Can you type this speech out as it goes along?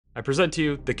I present to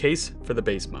you the case for the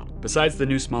base model. Besides the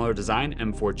new smaller design,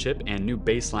 M4 chip, and new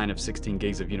baseline of 16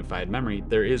 gigs of unified memory,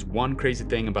 there is one crazy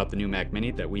thing about the new Mac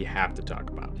Mini that we have to talk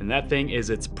about, and that thing is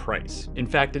its price. In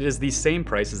fact, it is the same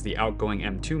price as the outgoing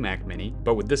M2 Mac Mini,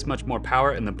 but with this much more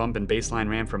power and the bump in baseline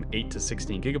RAM from 8 to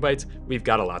 16 gigabytes, we've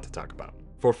got a lot to talk about.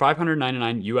 For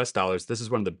 $599 US, this is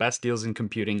one of the best deals in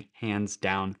computing, hands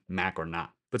down, Mac or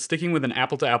not. But sticking with an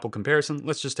apple-to-apple comparison,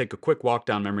 let's just take a quick walk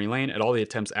down memory lane at all the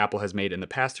attempts Apple has made in the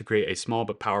past to create a small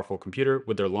but powerful computer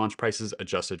with their launch prices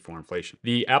adjusted for inflation.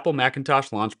 The Apple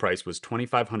Macintosh launch price was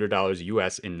 $2,500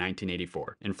 US in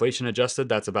 1984. Inflation adjusted,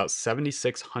 that's about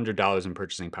 $7,600 in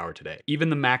purchasing power today. Even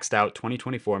the maxed out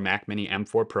 2024 Mac Mini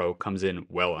M4 Pro comes in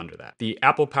well under that. The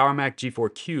Apple Power Mac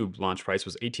G4 Cube launch price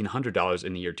was $1,800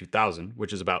 in the year 2000,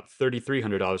 which is about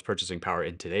 $3,300 purchasing power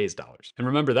in today's dollars. And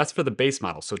remember, that's for the base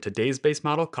model, so today's base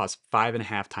model costs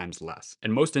 5.5 times less.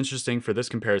 And most interesting for this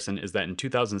comparison is that in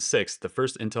 2006, the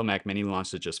first Intel Mac Mini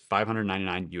launched at just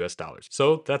 $599 US.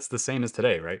 So that's the same as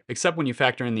today, right? Except when you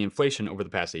factor in the inflation over the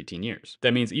past 18 years.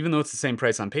 That means even though it's the same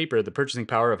price on paper, the purchasing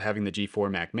power of having the G4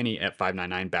 Mac Mini at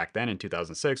 $599 back then in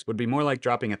 2006 would be more like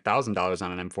dropping $1,000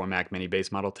 on an M4 Mac Mini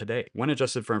base model today. When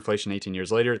adjusted for inflation 18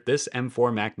 years later, this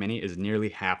M4 Mac Mini is nearly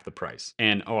half the price.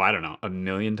 And oh, I don't know, a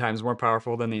million times more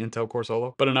powerful than the Intel Core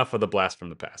Solo? But enough of the blast from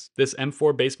the past. This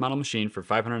M4 base model machine for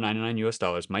 $599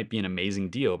 US might be an amazing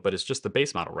deal, but it's just the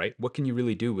base model, right? What can you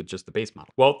really do with just the base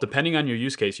model? Well, depending on your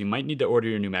use case, you might need to order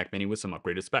your new Mac Mini with some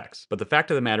upgraded specs. But the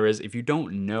fact of the matter is, if you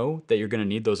don't know that you're going to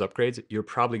need those upgrades, you're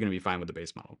probably going to be fine with the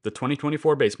base model. The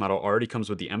 2024 base model already comes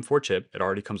with the M4 chip, it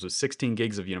already comes with 16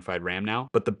 gigs of unified RAM now,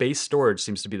 but the base storage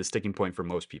seems to be the sticking point for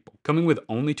most people. Coming with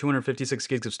only 256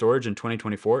 gigs of storage in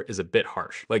 2024 is a bit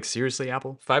harsh. Like seriously,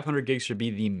 Apple? 500 gigs should be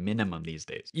the minimum these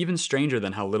days. Even stranger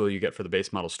than how little you get for the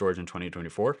base model storage in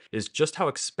 2024 is just how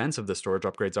expensive the storage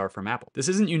upgrades are from Apple. This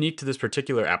isn't unique to this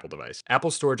particular Apple device. Apple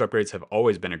storage upgrades have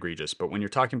always been egregious, but when you're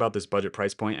talking about this budget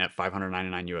price point at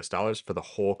 $599 US for the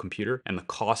whole computer, and the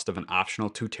cost of an optional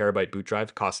 2 terabyte boot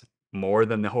drive costs more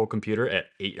than the whole computer at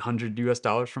 $800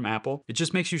 US from Apple, it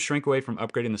just makes you shrink away from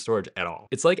upgrading the storage at all.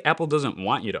 It's like Apple doesn't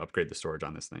want you to upgrade the storage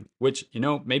on this thing, which, you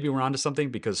know, maybe we're onto something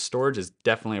because storage is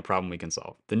definitely a problem we can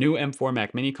solve. The new M4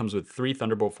 Mac Mini comes with 3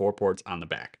 Thunderbolt 4 ports on the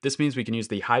back. This means we can use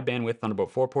the high bandwidth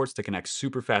Thunderbolt 4 ports to connect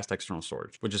super fast external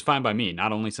storage, which is fine by me,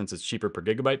 not only since it's cheaper per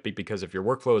gigabyte, but because if your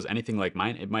workflow is anything like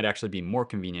mine, it might actually be more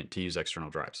convenient to use external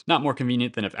drives. Not more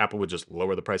convenient than if Apple would just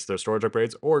lower the price of their storage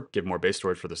upgrades or give more base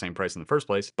storage for the same price in the first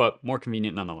place, but more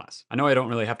convenient nonetheless. I know I don't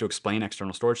really have to explain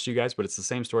external storage to you guys, but it's the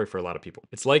same story for a lot of people.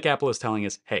 It's like Apple is telling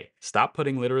us, hey, stop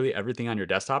putting literally everything on your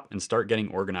desktop and start getting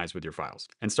organized with your files.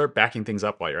 And start backing things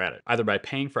up while you're at it. Either by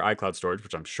paying for iCloud storage,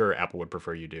 which I'm sure Apple would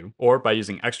prefer you do, or by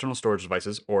using external storage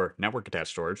devices or network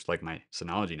attached storage, like my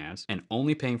Synology NAS, and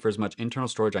only paying for as much internal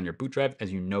storage on your boot drive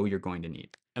as you know you're going to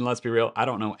need. And let's be real, I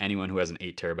don't know anyone who has an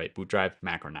 8 terabyte boot drive,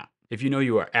 Mac or not. If you know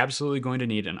you are absolutely going to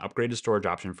need an upgraded storage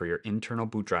option for your internal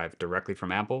boot drive directly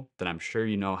from Apple, then I'm sure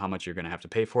you know how much you're going to have to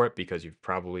pay for it because you've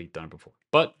probably done it before.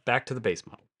 But back to the base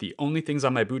model. The only things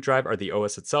on my boot drive are the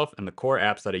OS itself and the core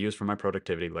apps that I use for my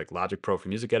productivity, like Logic Pro for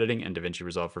music editing and DaVinci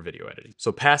Resolve for video editing.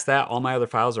 So past that, all my other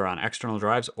files are on external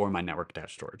drives or my network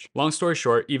attached storage. Long story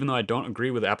short, even though I don't agree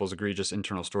with Apple's egregious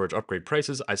internal storage upgrade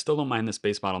prices, I still don't mind this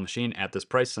base model machine at this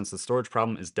price since the storage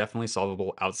problem is definitely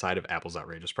solvable outside of Apple's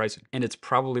outrageous pricing. And it's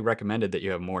probably recommended that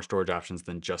you have more storage options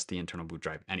than just the internal boot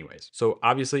drive anyways. So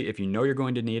obviously, if you know you're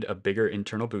going to need a bigger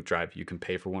internal boot drive, you can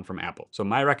pay for one from Apple. So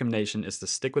my recommendation is to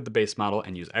stick with the base model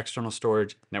and use external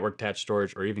storage, network attached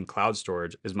storage, or even cloud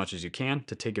storage as much as you can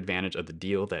to take advantage of the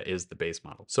deal that is the base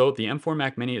model. So the M4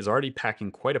 Mac Mini is already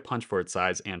packing quite a punch for its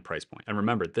size and price point. And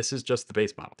remember, this is just the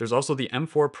base model. There's also the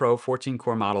M4 Pro 14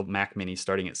 core model Mac Mini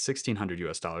starting at $1,600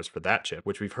 US for that chip,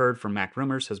 which we've heard from Mac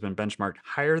rumors has been benchmarked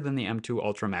higher than the M2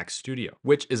 Ultra Max Studio,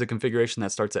 which is a configuration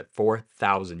that starts at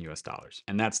 $4,000 US.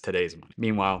 And that's today's money.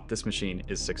 Meanwhile, this machine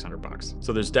is $600.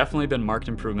 So there's definitely been marked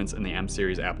improvements in the M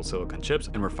series Apple Silicon chips,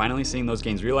 and we're finally seeing those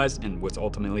gains realized in what's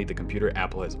ultimately the computer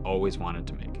Apple has always wanted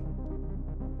to make.